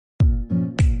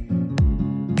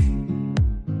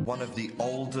one of the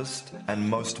oldest and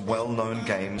most well-known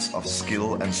games of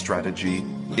skill and strategy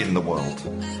in the world.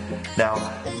 Now,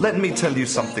 let me tell you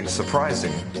something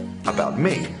surprising about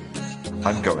me.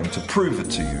 I'm going to prove it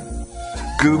to you.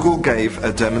 Google gave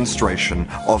a demonstration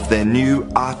of their new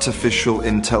artificial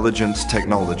intelligence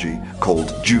technology called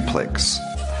Duplex.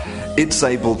 It's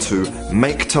able to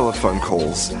make telephone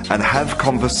calls and have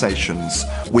conversations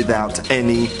without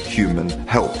any human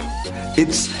help.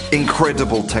 It's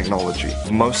incredible technology.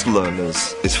 Most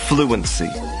learners is fluency,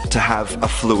 to have a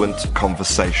fluent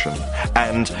conversation.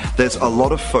 And there's a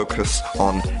lot of focus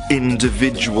on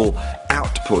individual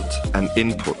output and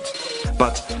input.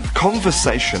 But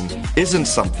conversation isn't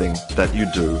something that you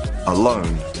do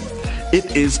alone.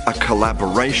 It is a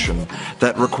collaboration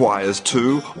that requires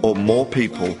two or more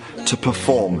people to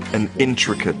perform an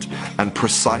intricate and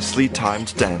precisely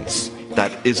timed dance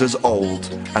that is as old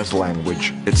as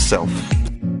language itself.